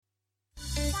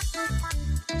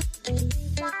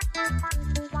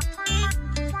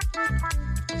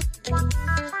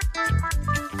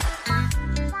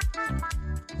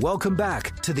Welcome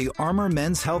back to the Armor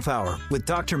Men's Health Hour with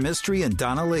Dr. Mistry and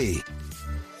Donna Lee.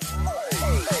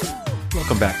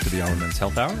 Welcome back to the Armor Men's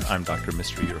Health Hour. I'm Dr.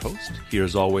 Mistry, your host. Here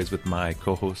as always with my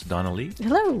co-host, Donna Lee.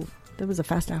 Hello. That was a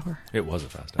fast hour. It was a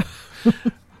fast hour.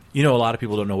 You know, a lot of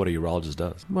people don't know what a urologist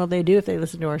does. Well, they do if they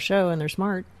listen to our show and they're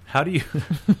smart. How do you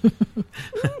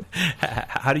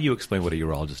explain what a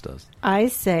urologist does? I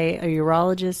say a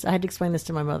urologist, I had to explain this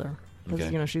to my mother. Because,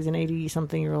 Okay. you know, she's an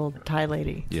 80-something-year-old Thai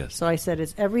lady. Yes. So I said,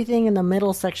 it's everything in the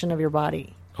middle section of your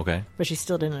body. Okay. But she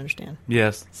still didn't understand.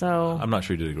 Yes. So I'm not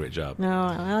sure you did a great job. No,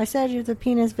 I said the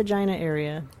penis vagina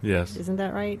area. Yes. Isn't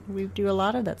that right? We do a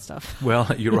lot of that stuff. Well,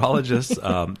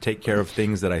 urologists take care of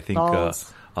things that I think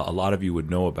a lot of you would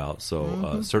know about.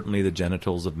 So certainly the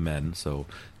genitals of men, so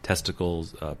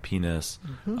testicles, penis,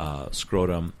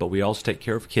 scrotum. But we also take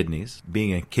care of kidneys.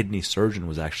 Being a kidney surgeon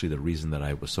was actually the reason that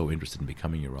I was so interested in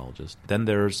becoming a urologist. Then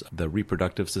there's the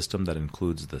reproductive system that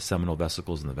includes the seminal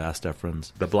vesicles and the vas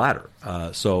deferens. The bladder.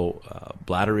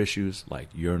 Bladder issues like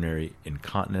urinary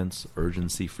incontinence,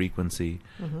 urgency, frequency,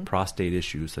 prostate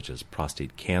issues such as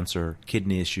prostate cancer,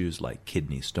 kidney issues like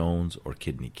kidney stones or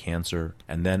kidney cancer,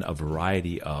 and then a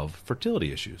variety of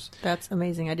fertility issues. That's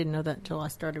amazing. I didn't know that until I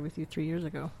started with you 3 years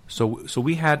ago. So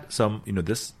we had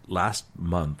this last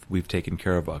month, we've taken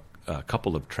care of a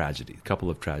couple of tragedies,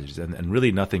 and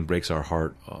really nothing breaks our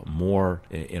heart more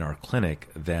in our clinic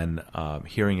than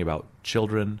hearing about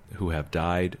children who have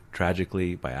died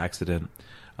tragically by accident.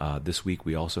 This week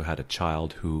we also had a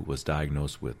child who was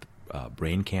diagnosed with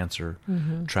brain cancer,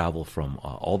 travel from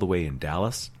all the way in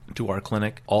Dallas to our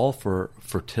clinic, all for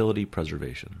fertility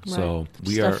preservation. Right. So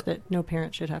we Stuff that no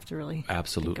parent should have to really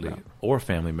absolutely think about. or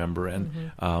family member.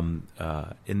 And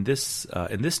in this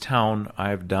town,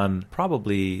 I've done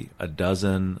probably a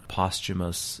dozen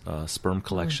posthumous sperm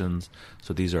collections.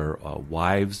 So these are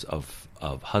wives of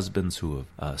husbands who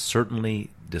have certainly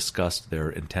discussed their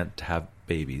intent to have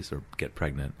babies or get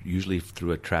pregnant, usually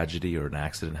through a tragedy or an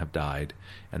accident, have died,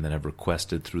 and then have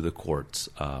requested through the courts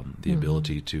the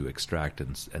ability to extract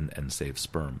and save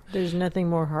sperm. There's nothing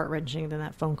more heart-wrenching than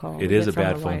that phone call. It is a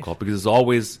bad phone call because it's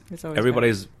always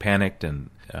everybody's panicked and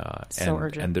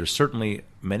urgent. And there's certainly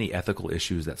many ethical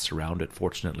issues that surround it.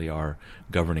 Fortunately, our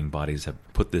governing bodies have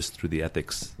put this through the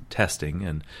ethics testing,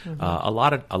 and a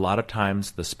lot of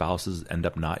times the spouses end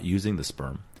up not using the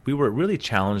sperm. We were really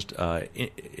challenged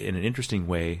in an interesting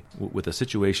way with a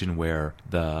situation where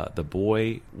the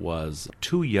boy was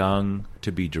too young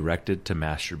to be directed to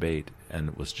masturbate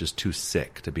and was just too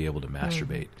sick to be able to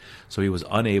masturbate. So he was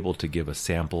unable to give a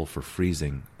sample for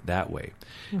freezing that way.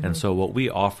 And so what we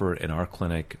offer in our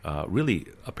clinic, really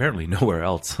apparently nowhere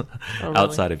else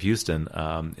outside of Houston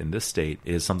in this state,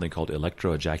 is something called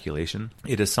electroejaculation.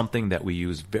 It is something that we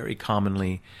use very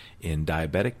commonly in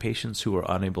diabetic patients who are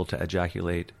unable to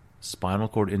ejaculate, spinal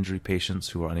cord injury patients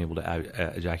who are unable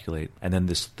to ejaculate, and then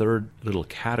this third little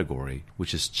category,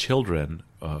 which is children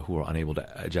who are unable to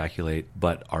ejaculate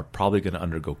but are probably going to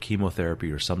undergo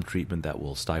chemotherapy or some treatment that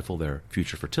will stifle their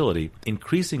future fertility.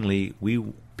 Increasingly,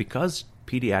 because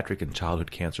pediatric and childhood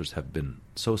cancers have been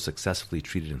so successfully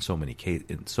treated in so many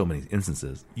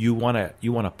instances, you want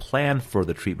to plan for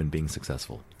the treatment being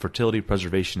successful. Fertility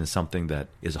preservation is something that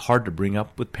is hard to bring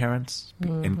up with parents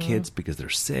and kids because they're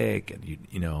sick, and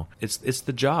you know it's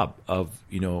the job of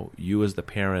you as the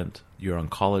parent, your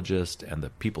oncologist, and the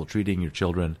people treating your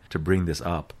children to bring this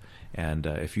up. And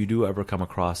if you do ever come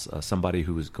across somebody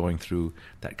who is going through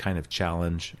that kind of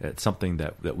challenge, it's something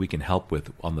that we can help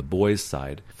with on the boys'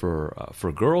 side.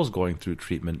 For girls going through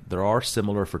treatment, there are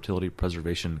similar fertility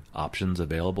preservation options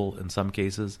available in some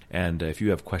cases. And if you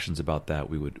have questions about that,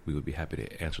 we would be happy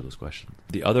to answer those questions.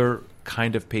 The other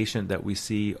kind of patient that we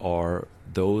see are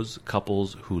those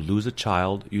couples who lose a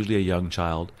child, usually a young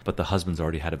child, but the husband's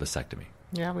already had a vasectomy.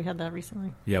 Yeah, we had that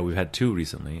recently. Yeah, we've had 2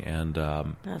 recently, and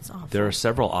that's awful. There are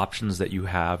several options that you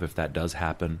have if that does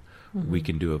happen. We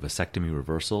can do a vasectomy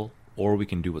reversal, or we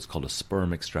can do what's called a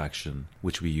sperm extraction,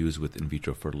 which we use with in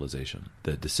vitro fertilization.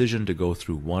 The decision to go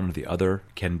through one or the other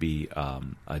can be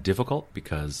difficult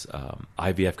because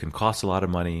IVF can cost a lot of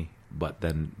money, but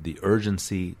then the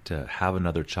urgency to have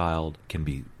another child can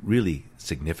be really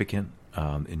significant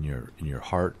in your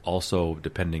heart. Also,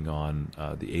 depending on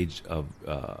the age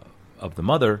of the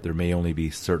mother, there may only be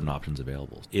certain options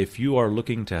available. If you are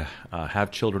looking to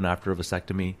have children after a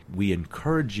vasectomy, we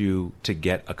encourage you to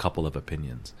get a couple of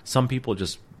opinions. Some people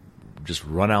just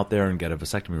run out there and get a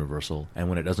vasectomy reversal, and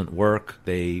when it doesn't work,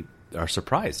 they are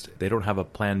surprised. They don't have a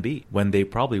plan B when they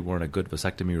probably weren't a good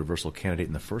vasectomy reversal candidate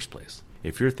in the first place.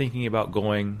 If you're thinking about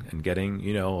going and getting,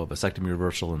 a vasectomy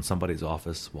reversal in somebody's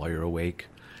office while you're awake,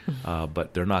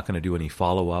 but they're not going to do any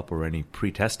follow-up or any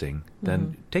pre-testing,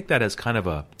 then take that as kind of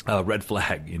a red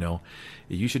flag,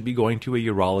 You should be going to a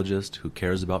urologist who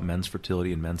cares about men's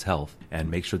fertility and men's health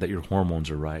and make sure that your hormones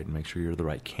are right and make sure you're the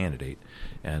right candidate.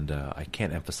 And I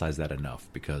can't emphasize that enough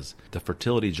because the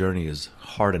fertility journey is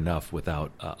hard enough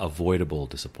without avoidable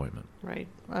disappointment. Right.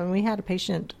 We had a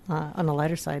patient on the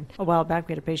lighter side. A while back,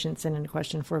 we had a patient send in a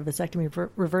question for a vasectomy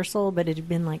reversal, but it had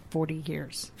been like 40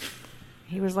 years.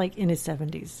 He was like in his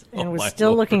 70s and was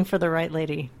still looking for the right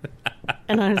lady.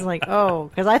 And I was like,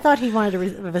 because I thought he wanted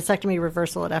a vasectomy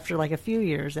reversal after like a few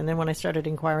years. And then when I started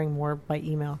inquiring more by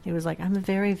email, he was like, I'm a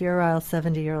very virile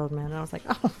 70-year-old man. And I was like,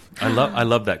 I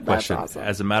love that question. Awesome.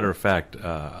 As a matter of fact,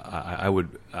 I would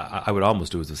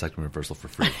almost do a vasectomy reversal for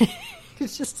free.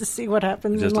 It's just to see what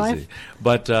happens just in to life. See.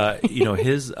 But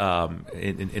his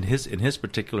in his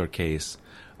particular case,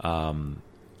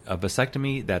 a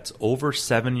vasectomy that's over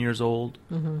 7 years old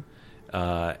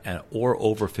or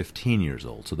over 15 years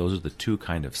old. So those are the two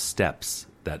kind of steps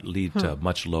that lead to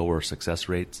much lower success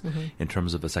rates in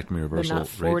terms of vasectomy reversal but not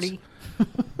 40. rates.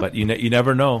 But you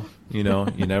never know. You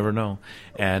never know.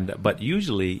 But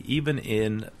usually, even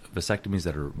in vasectomies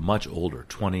that are much older,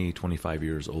 20, 25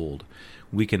 years old,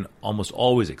 we can almost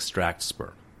always extract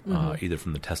sperm. Either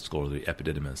from the testicle or the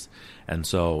epididymis. And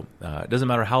so it doesn't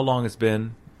matter how long it's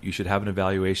been, you should have an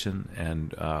evaluation.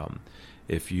 And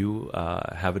if you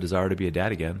have a desire to be a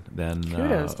dad again, then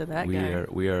kudos to that guy.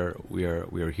 We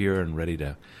are here and ready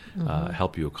to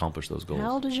help you accomplish those goals.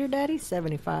 How old is your daddy?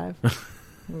 75.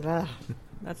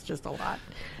 That's just a lot.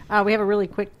 We have a really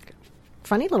quick,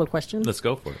 funny little question. Let's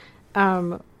go for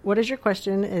it. What is your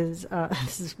question is,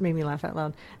 this has made me laugh out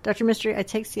loud. Dr. Mistry, I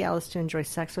take Cialis to enjoy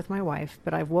sex with my wife,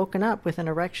 but I've woken up with an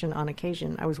erection on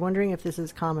occasion. I was wondering if this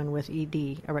is common with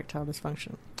ED, erectile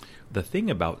dysfunction. The thing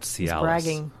about Cialis... He's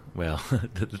bragging. Well,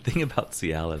 the thing about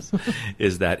Cialis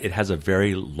is that it has a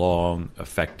very long,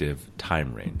 effective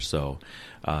time range. So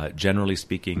generally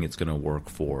speaking, it's going to work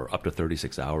for up to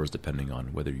 36 hours, depending on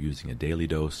whether you're using a daily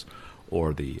dose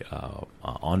or the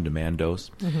on-demand dose.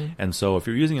 And so if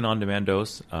you're using an on-demand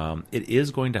dose, it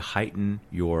is going to heighten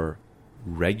your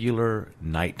regular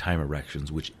nighttime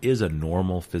erections, which is a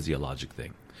normal physiologic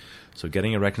thing. So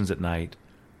getting erections at night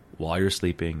while you're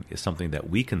sleeping is something that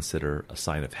we consider a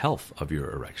sign of health of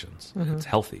your erections. It's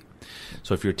healthy.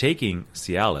 So if you're taking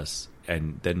Cialis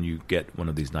and then you get one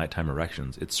of these nighttime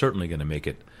erections, it's certainly going to make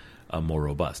it more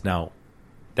robust. Now,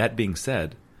 that being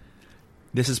said,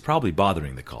 this is probably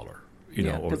bothering the caller.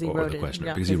 Or the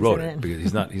questioner, because he wrote it. Because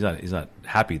he's not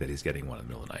happy that he's getting one in the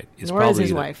middle of the night. It's Nor probably is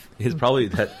his wife. It's probably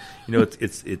that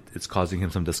it's causing him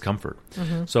some discomfort.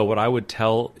 So what I would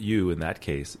tell you in that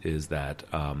case is that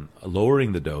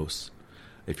lowering the dose,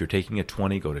 if you're taking a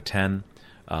 20, go to 10,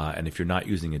 and if you're not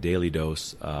using a daily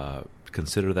dose,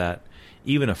 consider that.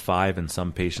 Even a 5 in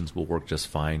some patients will work just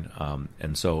fine.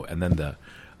 And then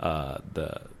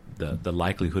the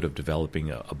likelihood of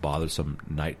developing a bothersome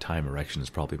nighttime erection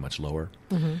is probably much lower.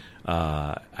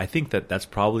 I think that's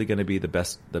probably going to be the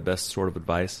best sort of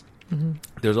advice.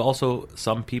 There's also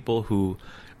some people who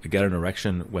get an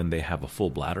erection when they have a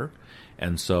full bladder,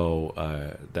 and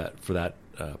so that for that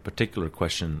particular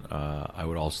question, I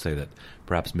would also say that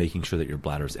perhaps making sure that your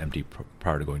bladder is empty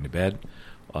prior to going to bed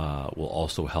will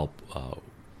also help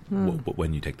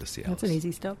when you take the Cialis. That's an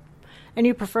easy step. And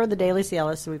you prefer the daily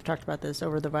Cialis, so we've talked about this,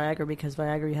 over the Viagra, because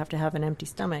Viagra you have to have an empty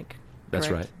stomach. That's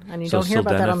correct? right. And you don't hear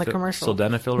about that on the commercial.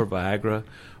 Sildenafil or Viagra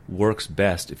works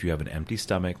best if you have an empty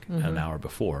stomach an hour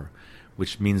before,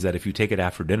 which means that if you take it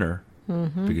after dinner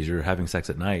because you're having sex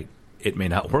at night, it may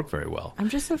not work very well. I'm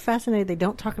just so fascinated they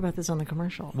don't talk about this on the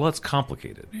commercial. Well, it's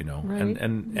complicated, Right.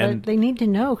 and they need to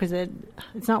know because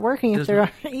it's not working if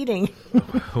they're eating.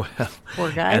 Well,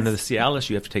 poor guys. And the Cialis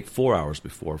you have to take 4 hours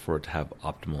before for it to have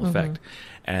optimal effect.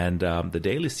 And the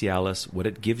daily Cialis, what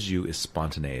it gives you is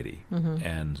spontaneity,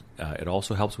 and it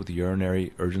also helps with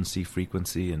urinary urgency,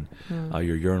 frequency, and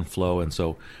your urine flow. And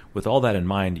so, with all that in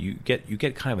mind, you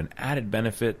get kind of an added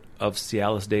benefit of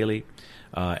Cialis daily.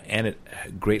 And it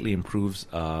greatly improves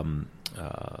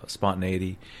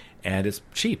spontaneity, and it's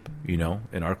cheap. In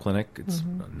our clinic, it's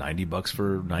 $90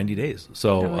 for 90 days.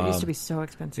 So it used to be so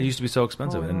expensive. It used to be so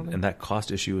expensive, and that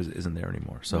cost issue isn't there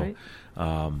anymore. So, right.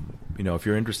 If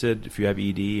you're interested, if you have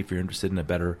ED, if you're interested in a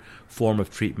better form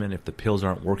of treatment, if the pills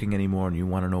aren't working anymore and you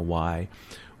want to know why,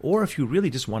 or if you really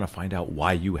just want to find out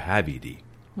why you have ED,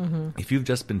 if you've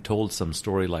just been told some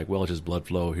story like, well, it's just blood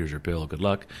flow, here's your pill, good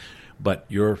luck. But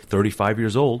you're 35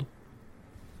 years old,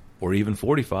 or even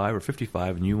 45 or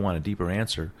 55 and you want a deeper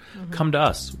answer, come to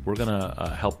us. We're going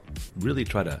to help really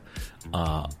try to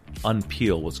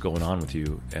unpeel what's going on with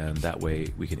you, and that way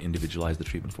we can individualize the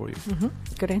treatment for you.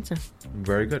 Good answer.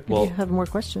 Very good. If Well, you have more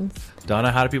questions,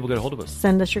 Donna, how do people get a hold of us?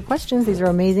 send us your questions. These are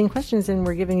amazing questions, and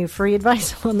we're giving you free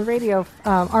advice on the radio.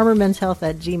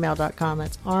 ArmorMen'sHealth@gmail.com.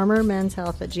 That's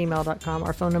ArmorMen'sHealth@gmail.com.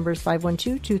 Our phone number is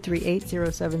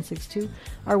 512-238-0762.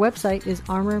 Our website is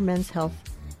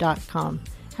ArmorMen'sHealth.com.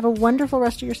 Have a wonderful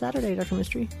rest of your Saturday, Dr.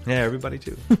 Mistry. Yeah, everybody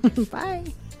too. Bye.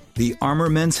 The Armor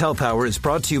Men's Health Hour is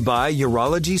brought to you by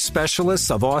Urology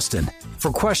Specialists of Austin. For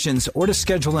questions or to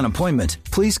schedule an appointment,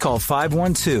 please call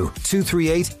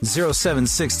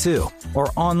 512-238-0762 or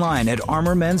online at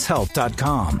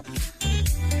armormenshealth.com.